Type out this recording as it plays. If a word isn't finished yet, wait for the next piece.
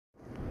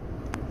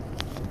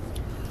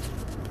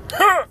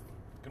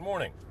Good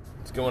morning.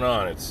 What's going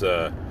on? It's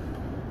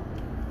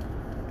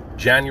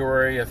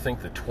January, I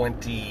think the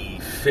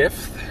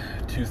 25th,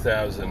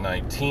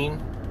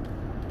 2019.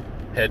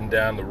 Heading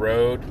down the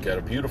road. Got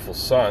a beautiful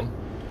sun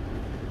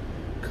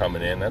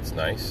coming in. That's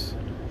nice.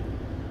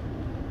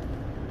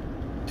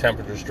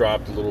 Temperatures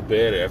dropped a little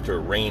bit after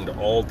it rained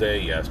all day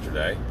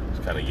yesterday. It's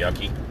kind of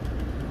yucky.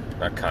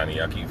 Not kind of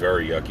yucky,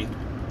 very yucky.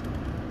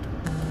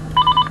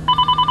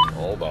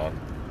 Hold on.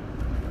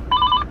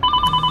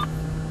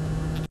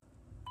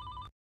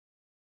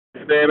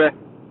 Hey, baby.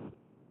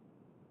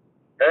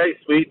 Hey,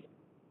 sweet.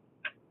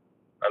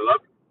 I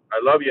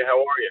love you. How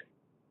are you?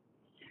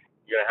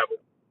 You're gonna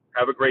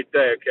have a great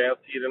day. Okay, I'll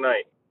see you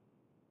tonight.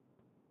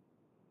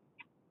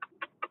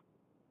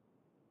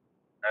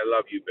 I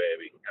love you,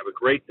 baby. Have a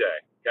great day.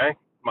 Okay,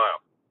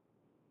 smile.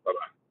 Bye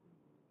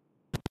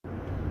bye.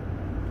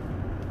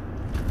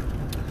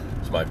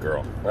 It's my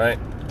girl, right?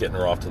 Getting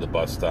her off to the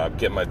bus stop.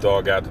 Getting my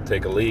dog out to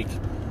take a leak.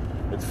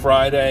 It's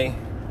Friday.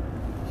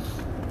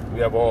 We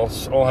have all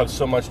have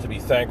so much to be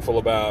thankful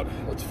about.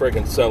 Let's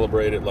friggin'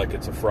 celebrate it like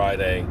it's a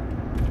Friday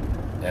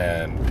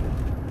and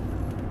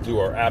do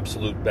our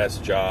absolute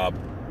best job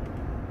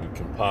we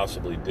can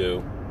possibly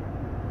do.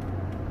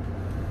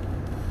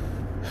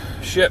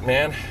 Shit,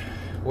 man.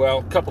 Well,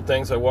 a couple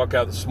things. I walk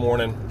out this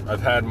morning.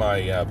 I've had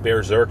my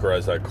Berserker,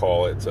 as I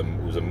call it. It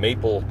was a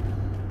maple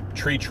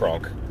tree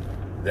trunk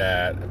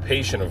that a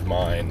patient of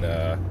mine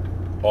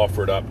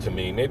offered up to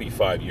me maybe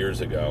 5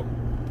 years ago.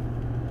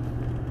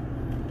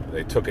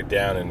 They took it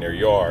down in their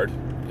yard,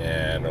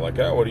 and they're like,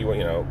 oh, what do you want?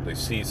 You know, they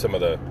see some of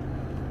the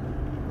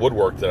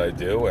woodwork that I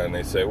do, and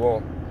they say,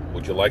 well,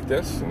 would you like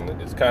this? And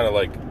it's kind of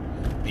like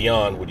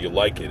beyond would you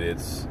like it.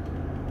 It's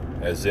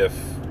as if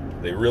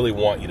they really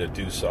want you to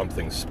do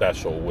something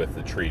special with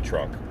the tree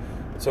trunk.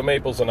 So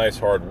maple's a nice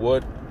hard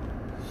wood.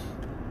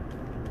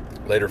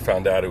 Later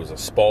found out it was a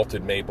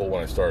spalted maple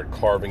when I started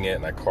carving it,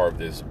 and I carved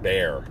this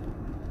bear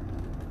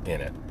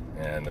in it.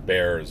 And the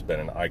bear has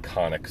been an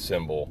iconic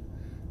symbol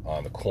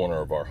on the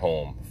corner of our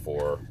home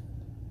for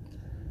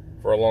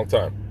a long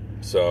time.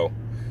 So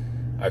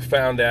I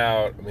found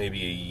out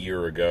maybe a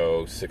year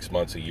ago, 6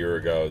 months, a year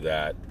ago,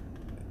 that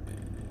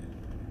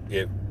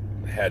it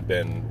had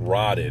been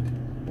rotting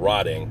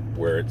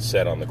where it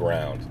sat on the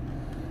ground.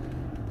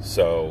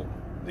 So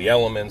the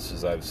elements,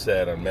 as I've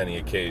said on many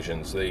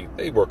occasions, they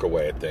work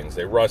away at things.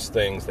 They rust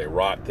things, they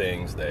rot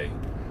things, they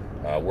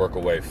work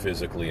away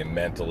physically and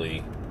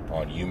mentally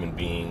on human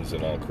beings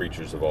and on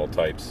creatures of all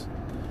types.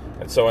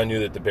 And so I knew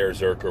that the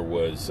Berserker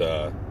was, he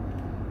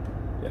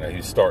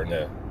was starting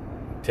to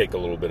take a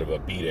little bit of a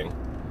beating.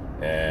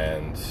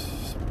 And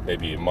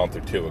maybe a month or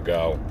two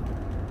ago,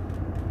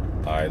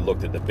 I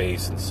looked at the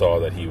base and saw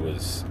that he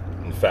was,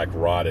 in fact,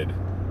 rotted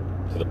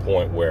to the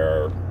point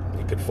where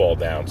he could fall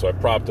down. So I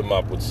propped him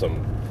up with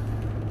some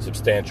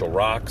substantial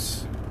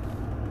rocks,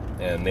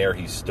 and there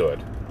he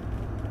stood,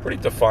 pretty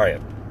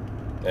defiant.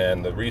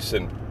 And the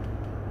recent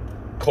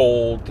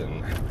cold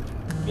and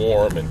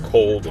warm and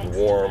cold and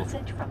warm.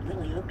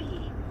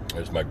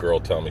 There's my girl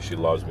telling me she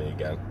loves me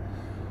again.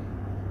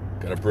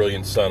 Got a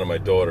brilliant son and my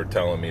daughter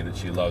telling me that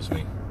she loves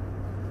me.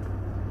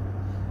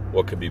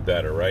 What could be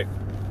better, right?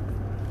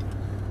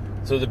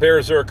 So the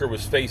Berserker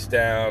was face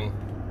down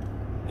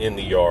in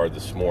the yard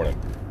this morning.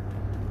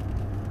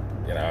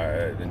 You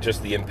know, and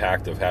just the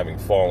impact of having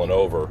fallen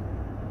over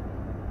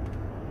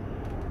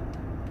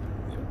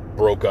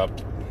broke up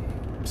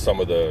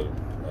some of the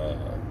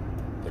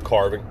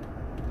carving.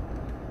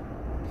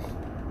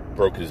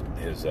 Broke his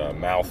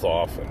mouth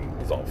off and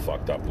was all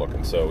fucked up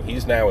looking. So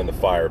he's now in the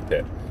fire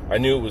pit. I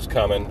knew it was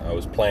coming. I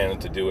was planning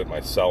to do it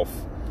myself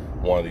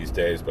one of these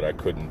days, but I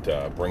couldn't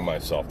bring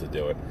myself to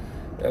do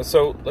it.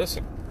 So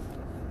listen,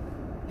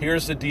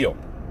 here's the deal.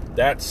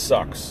 That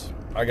sucks.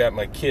 I got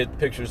my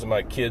pictures of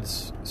my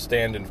kids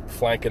standing,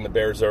 flanking the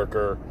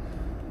Berserker,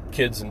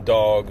 kids and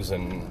dogs,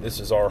 and this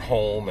is our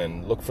home,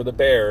 and look for the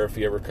bear if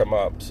you ever come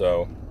up.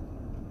 So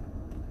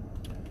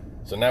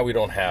now we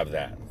don't have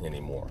that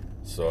anymore.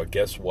 So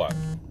guess what?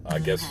 I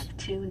have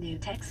 2 new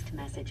text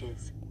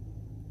messages.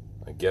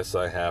 I guess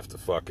I have to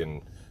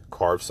fucking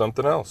carve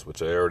something else,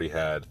 which I already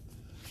had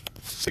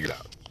figured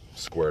out,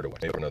 squared away.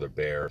 Maybe another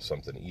bear,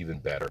 something even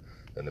better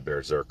than the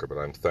Berserker, but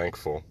I'm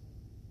thankful.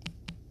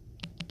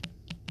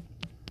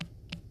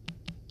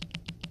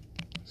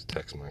 Just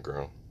text my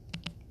girl.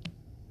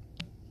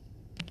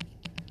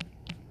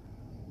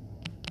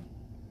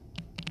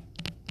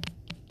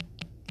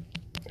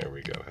 There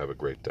we go. Have a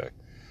great day.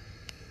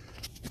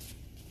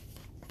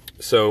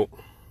 So,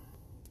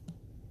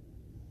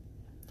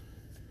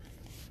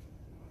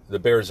 the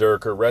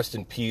Berserker, rest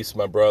in peace,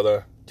 my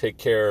brother. Take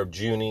care of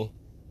Junie,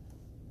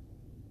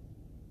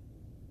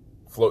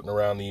 floating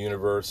around the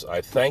universe.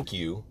 I thank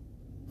you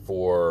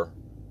for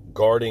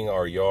guarding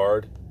our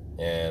yard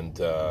and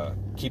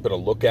keeping a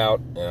lookout.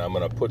 And I'm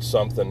going to put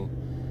something,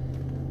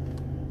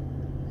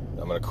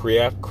 I'm going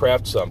to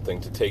craft something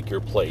to take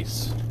your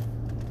place.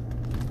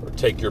 Or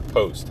take your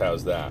post.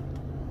 How's that?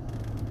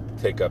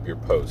 Take up your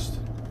post.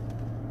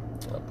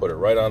 I'll put it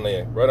right on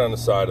the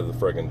side of the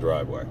friggin'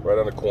 driveway, right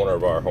on the corner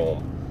of our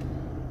home.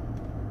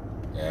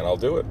 And I'll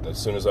do it as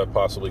soon as I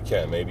possibly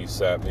can. Maybe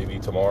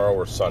tomorrow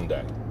or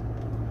Sunday.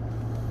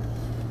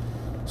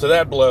 So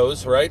that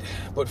blows, right?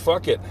 But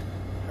fuck it.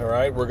 All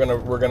right, we're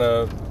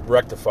gonna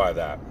rectify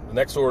that. The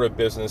next order of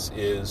business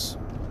is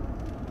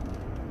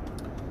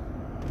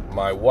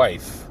my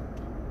wife.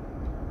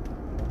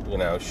 You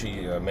know,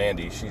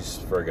 Mandy, she's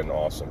friggin'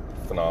 awesome,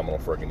 phenomenal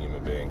friggin'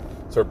 human being.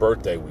 It's her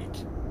birthday week.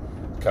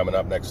 Coming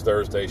up next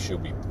Thursday, she'll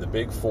be the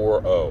big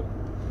 4-0.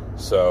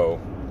 So,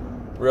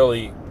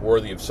 really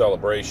worthy of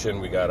celebration.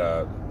 We got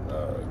a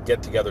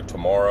get together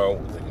tomorrow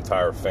with the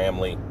entire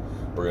family.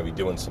 We're going to be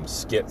doing some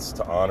skits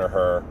to honor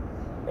her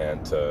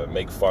and to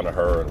make fun of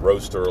her and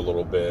roast her a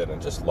little bit and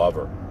just love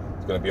her.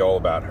 It's going to be all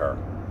about her.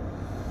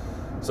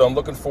 So I'm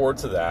looking forward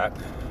to that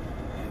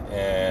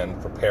and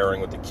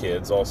preparing with the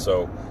kids.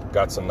 Also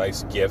got some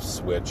nice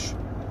gifts, which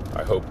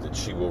I hope that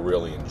she will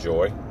really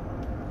enjoy.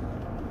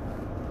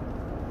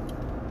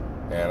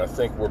 And I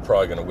think we're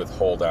probably going to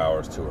withhold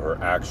ours to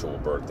her actual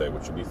birthday,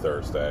 which will be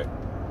Thursday.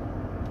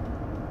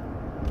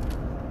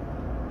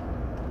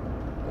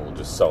 We'll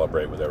just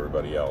celebrate with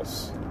everybody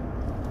else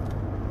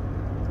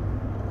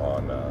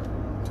on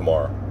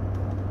tomorrow.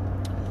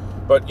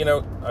 But, you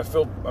know, I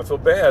feel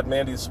bad,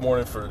 Mandy, this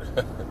morning for...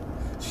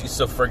 she's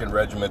so friggin'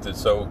 regimented,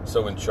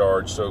 so in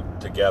charge, so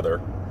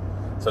together,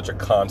 such a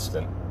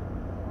constant.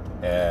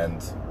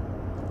 And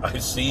I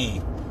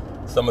see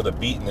some of the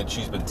beating that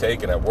she's been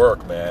taking at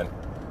work, man.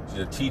 She's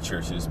a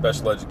teacher. She's a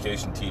special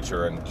education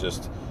teacher and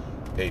just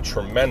a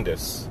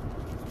tremendous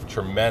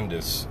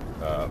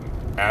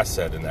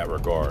asset in that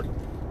regard.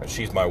 And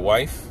she's my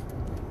wife,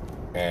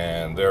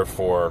 and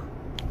therefore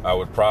I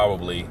would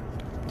probably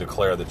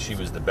declare that she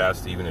was the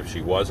best even if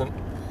she wasn't.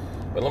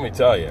 But let me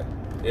tell you,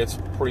 it's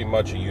pretty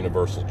much a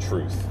universal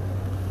truth.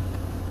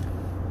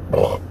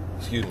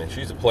 Excuse me.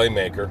 She's a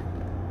playmaker,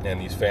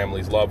 and these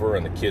families love her,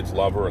 and the kids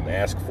love her, and they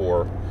ask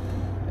for her.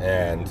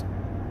 And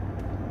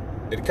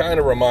it kind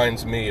of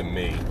reminds me of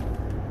me,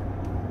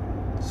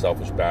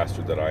 selfish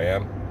bastard that I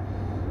am,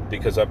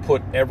 because I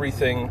put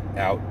everything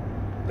out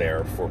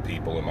there for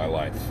people in my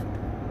life.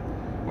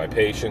 My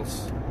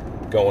patients,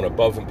 going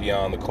above and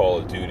beyond the call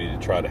of duty to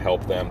try to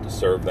help them, to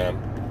serve them.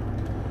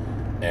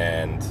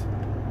 And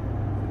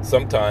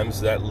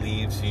sometimes that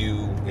leaves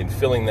you, in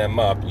filling them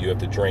up, you have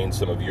to drain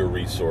some of your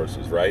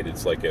resources, right?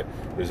 It's like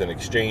there's an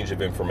exchange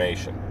of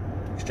information,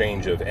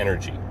 exchange of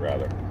energy,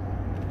 rather.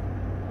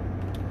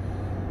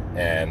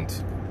 And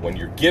when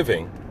you're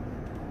giving,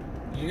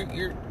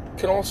 you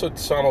can also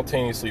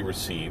simultaneously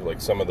receive,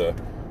 like some of the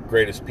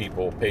greatest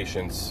people,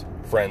 patients,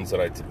 friends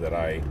that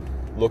I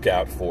look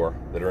out for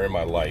that are in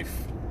my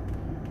life.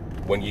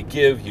 When you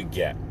give, you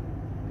get.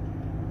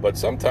 But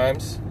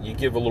sometimes you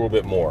give a little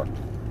bit more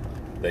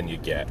than you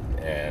get.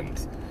 And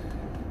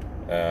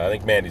I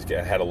think Mandy's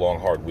had a long,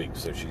 hard week,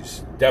 so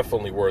she's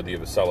definitely worthy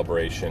of a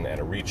celebration and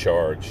a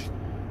recharge.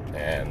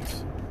 And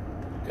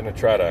going to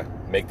try to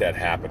make that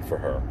happen for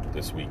her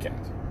this weekend,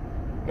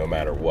 no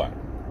matter what.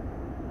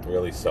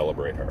 Really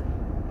celebrate her.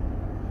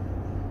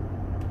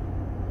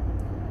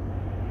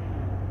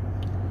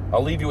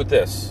 I'll leave you with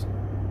this.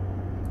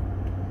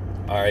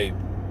 I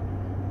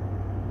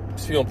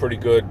was feeling pretty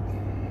good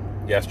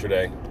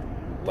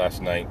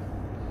last night,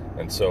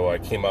 and so I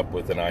came up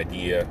with an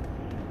idea.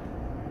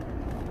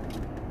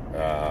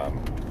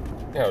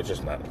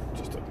 Just a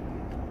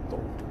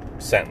little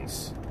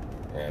sentence.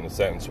 And the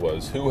sentence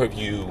was, who have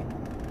you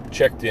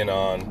checked in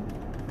on,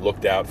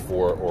 looked out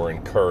for, or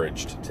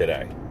encouraged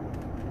today?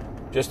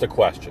 Just a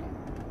question.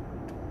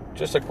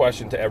 Just a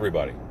question to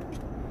everybody.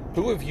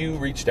 Who have you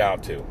reached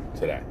out to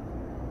today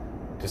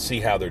to see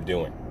how they're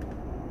doing?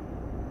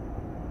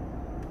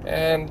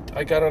 And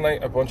I got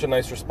a bunch of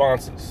nice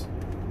responses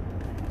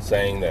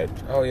saying that,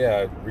 oh yeah,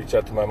 I reached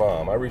out to my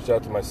mom, I reached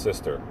out to my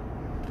sister,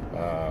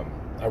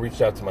 I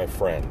reached out to my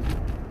friend.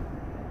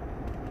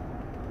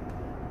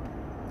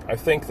 I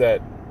think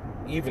that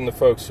even the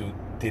folks who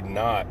did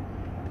not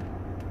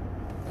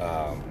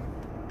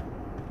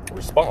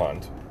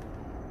respond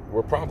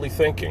were probably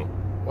thinking,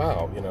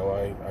 wow,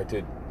 I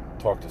did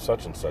talk to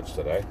such and such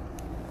today.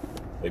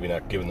 Maybe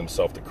not giving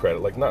themselves the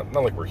credit, like not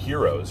like we're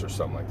heroes or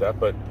something like that,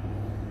 but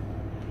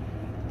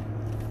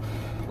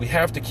we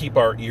have to keep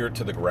our ear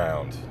to the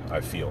ground,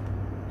 I feel.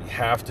 We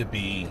have to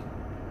be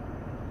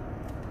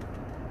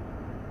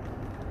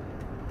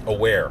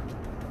aware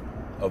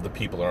of the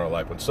people in our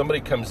life. When somebody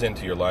comes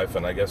into your life,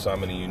 and I guess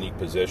I'm in a unique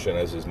position,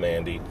 as is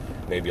Mandy,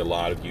 maybe a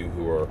lot of you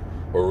who are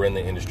in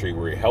the industry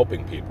where you're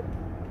helping people,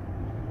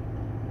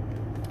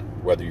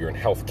 whether you're in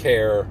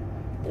healthcare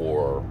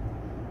or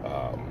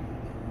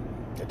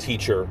a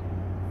teacher,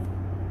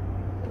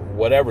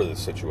 whatever the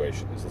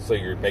situation is. Let's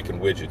say you're making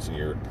widgets and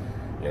you're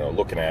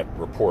looking at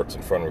reports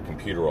in front of a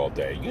computer all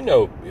day.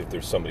 If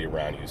there's somebody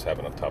around you who's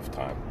having a tough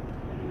time.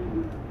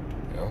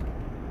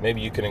 Maybe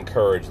you can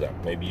encourage them.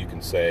 Maybe you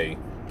can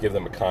give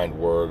them a kind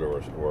word,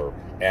 or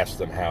ask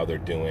them how they're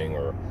doing,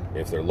 or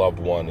if their loved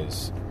one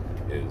is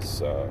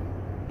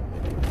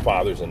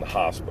father's in the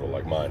hospital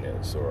like mine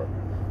is, or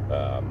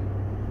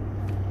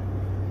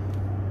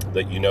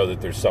that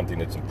that there's something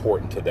that's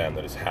important to them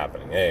that is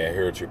happening. Hey, I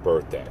hear it's your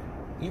birthday.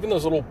 even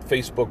those little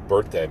Facebook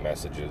birthday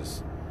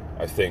messages,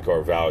 I think,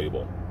 are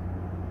valuable.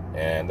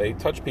 And they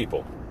touch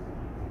people.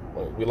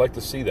 We like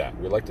to see that.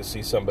 We like to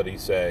see somebody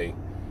say,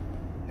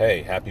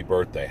 hey, happy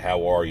birthday.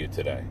 How are you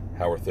today?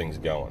 How are things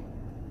going?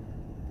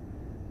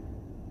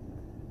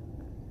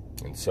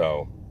 And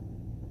so,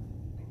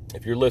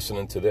 if you're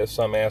listening to this,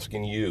 I'm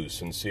asking you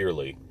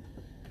sincerely,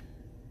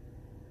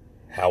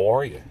 how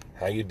are you?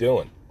 How you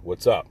doing?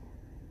 What's up?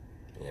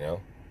 You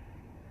know,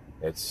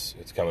 it's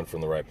coming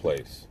from the right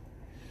place.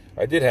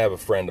 I did have a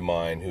friend of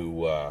mine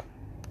who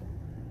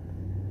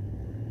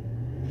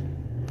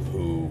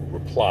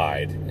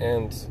replied,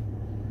 and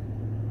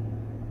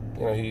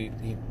you know, he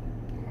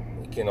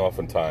can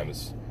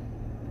oftentimes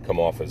come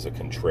off as a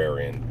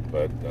contrarian,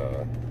 but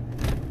a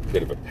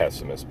bit of a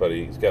pessimist. But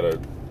he's got a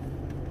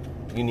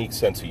unique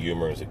sense of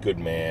humor. He's a good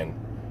man,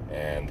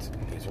 and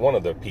he's one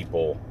of the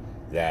people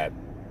that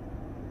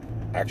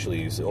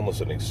actually is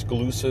almost an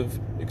exclusive.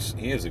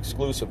 He is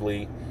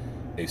exclusively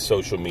a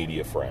social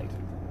media friend.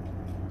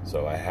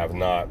 So I have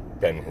not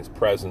been in his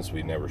presence.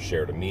 We never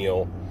shared a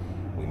meal.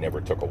 We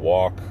never took a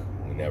walk.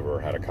 We never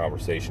had a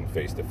conversation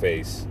face to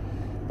face.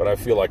 But I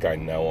feel like I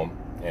know him,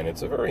 and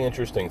it's a very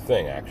interesting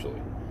thing,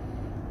 actually.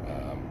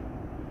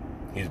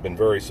 He's been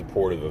very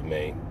supportive of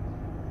me.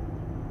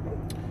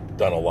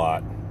 Done a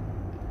lot.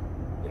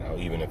 You know,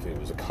 even if it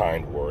was a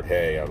kind word.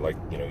 Hey, I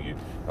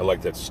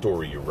like that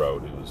story you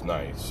wrote. It was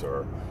nice.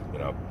 Or, you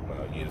know,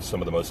 you had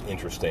some of the most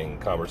interesting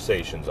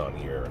conversations on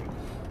here,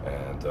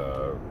 and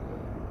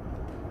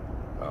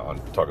on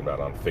talking about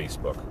on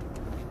Facebook.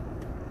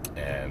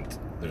 And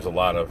there's a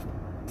lot of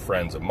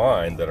friends of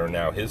mine that are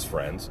now his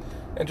friends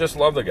and just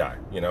love the guy,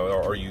 you know,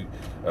 or you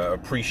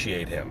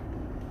appreciate him.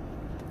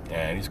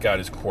 And he's got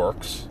his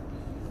quirks,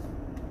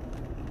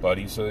 but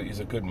he's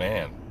a good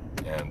man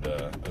and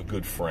a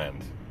good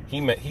friend.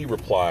 He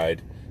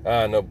replied,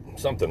 no,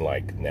 something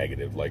like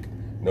negative, like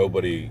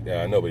nobody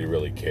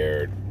really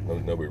cared.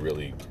 Nobody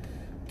really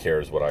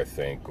cares what I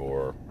think,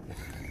 or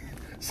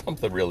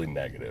something really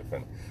negative.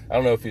 And I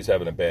don't know if he's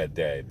having a bad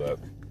day, but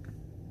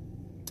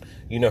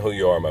you know who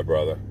you are, my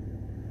brother.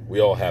 We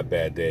all have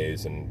bad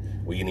days,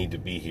 and we need to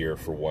be here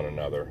for one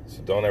another.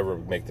 So don't ever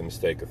make the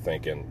mistake of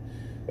thinking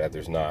that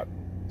there's not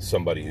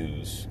somebody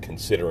who's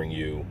considering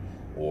you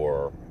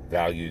or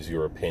values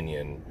your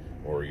opinion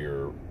or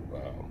your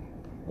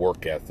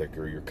work ethic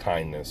or your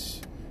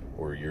kindness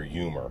or your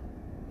humor,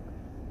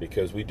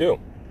 because we do.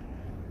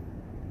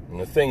 And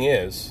the thing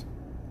is,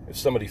 if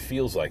somebody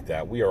feels like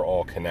that, we are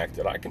all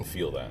connected. I can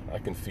feel that. I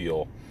can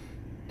feel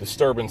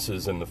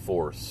disturbances in the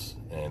Force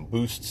and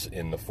boosts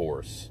in the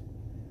Force,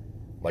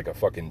 like a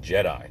fucking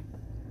Jedi.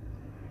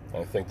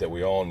 I think that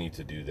we all need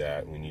to do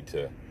that. We need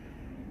to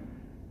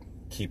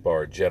keep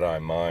our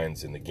Jedi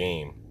minds in the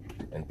game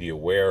and be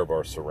aware of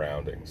our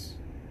surroundings.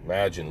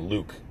 Imagine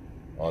Luke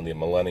on the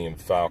Millennium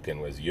Falcon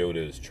as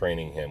Yoda is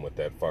training him with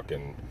that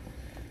fucking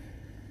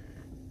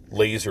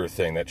laser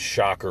thing, that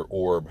shocker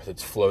orb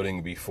that's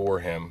floating before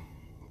him,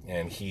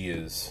 and he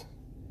is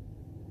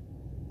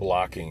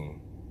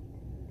blocking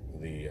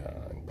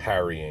and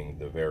parrying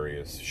the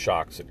various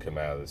shocks that come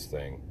out of this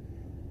thing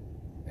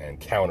and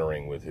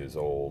countering with his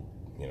old,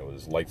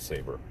 his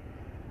lightsaber.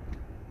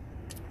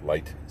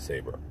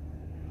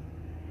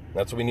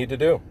 That's what we need to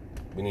do.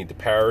 We need to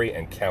parry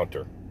and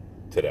counter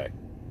today.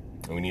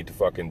 And we need to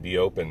fucking be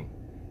open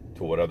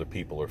to what other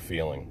people are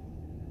feeling.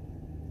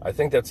 I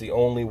think that's the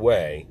only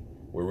way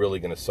we're really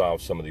going to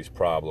solve some of these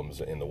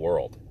problems in the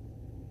world.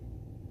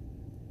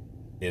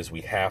 Is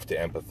we have to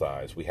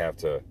empathize. We have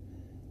to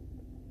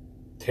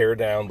tear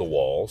down the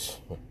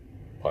walls,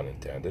 pun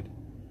intended.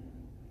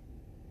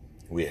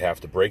 We have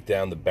to break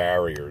down the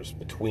barriers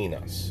between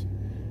us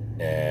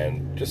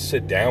and just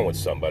sit down with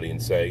somebody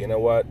and say, you know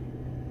what?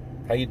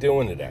 How you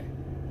doing today?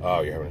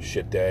 Oh, you're having a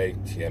shit day?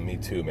 Yeah, me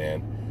too,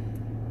 man.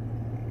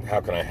 How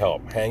can I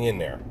help? Hang in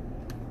there,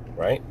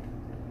 right?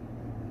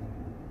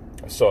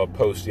 I saw a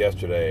post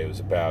yesterday. It was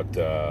about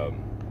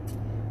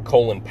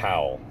Colin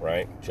Powell,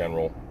 right?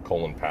 General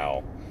Colin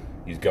Powell.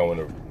 He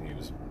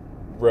was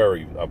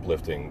very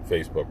uplifting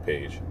Facebook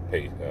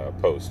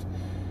post.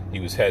 He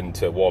was heading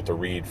to Walter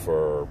Reed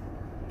for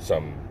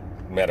some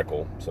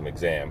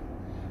exam,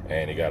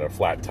 and he got a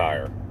flat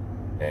tire,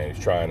 and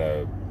he's trying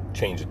to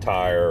change the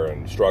tire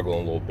and struggling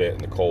a little bit in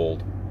the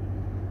cold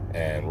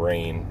and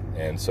rain,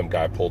 and some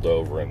guy pulled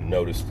over and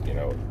noticed,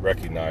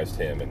 recognized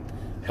him and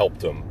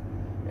helped him,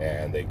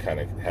 and they kind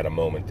of had a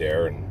moment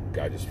there, and the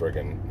guy just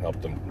friggin'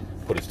 helped him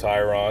put his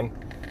tire on,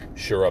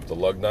 sure up the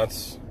lug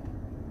nuts,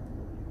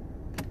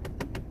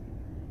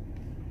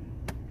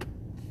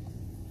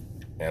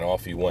 and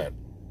off he went.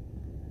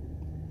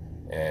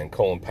 And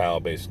Colin Powell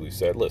basically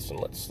said, listen,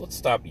 let's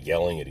stop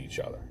yelling at each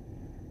other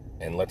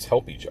and let's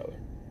help each other.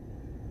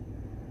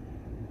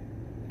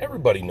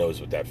 Everybody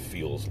knows what that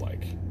feels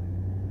like,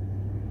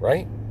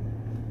 right?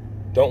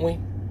 Don't we?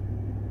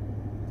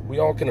 We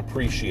all can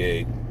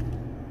appreciate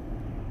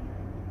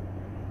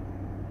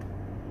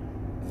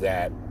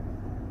that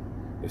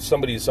if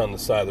somebody's on the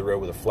side of the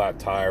road with a flat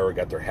tire or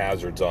got their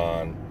hazards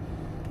on,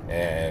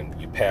 and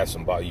you pass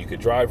them by. You could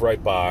drive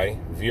right by,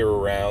 veer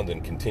around,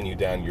 and continue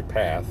down your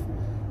path,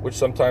 which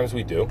sometimes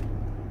we do.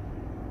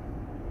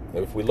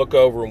 If we look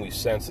over and we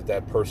sense that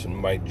that person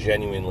might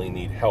genuinely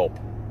need help,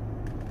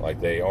 like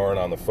they aren't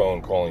on the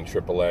phone calling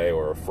AAA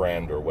or a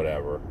friend or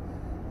whatever,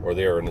 or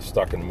they're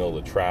stuck in the middle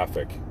of the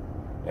traffic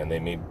and they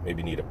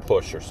maybe need a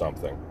push or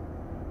something,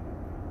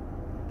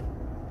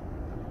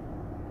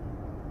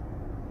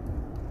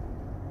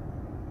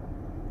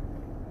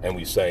 and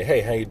we say, hey,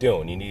 how you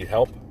doing? You need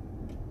help?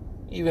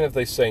 Even if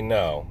they say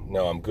no,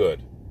 I'm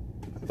good.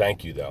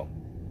 Thank you, though.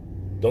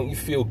 Don't you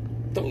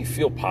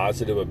feel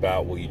positive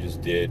about what you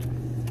just did,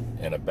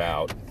 and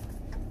about,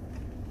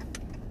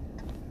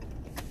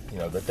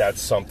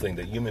 that's something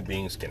that human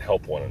beings can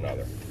help one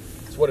another.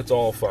 It's what it's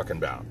all fucking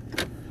about.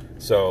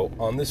 So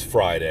on this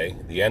Friday,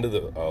 the end of the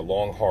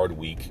long, hard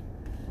week,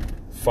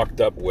 fucked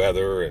up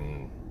weather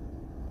and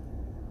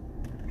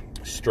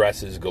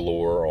stresses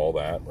galore, all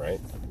that,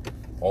 right?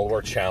 All of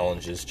our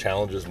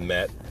challenges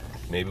met.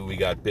 Maybe we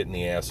got bit in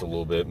the ass a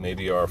little bit.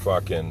 Maybe our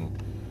fucking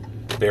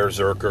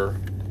berserker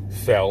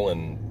fell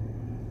and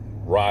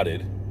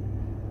rotted,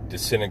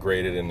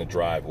 disintegrated in the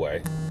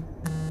driveway.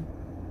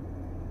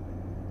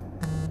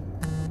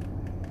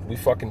 We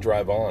fucking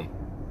drive on.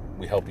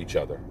 We help each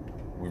other.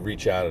 We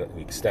reach out,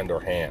 we extend our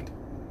hand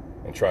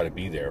and try to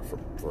be there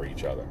for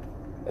each other.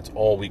 That's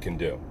all we can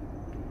do.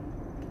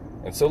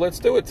 And so let's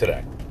do it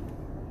today.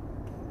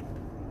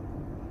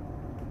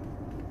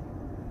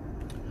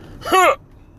 Huh!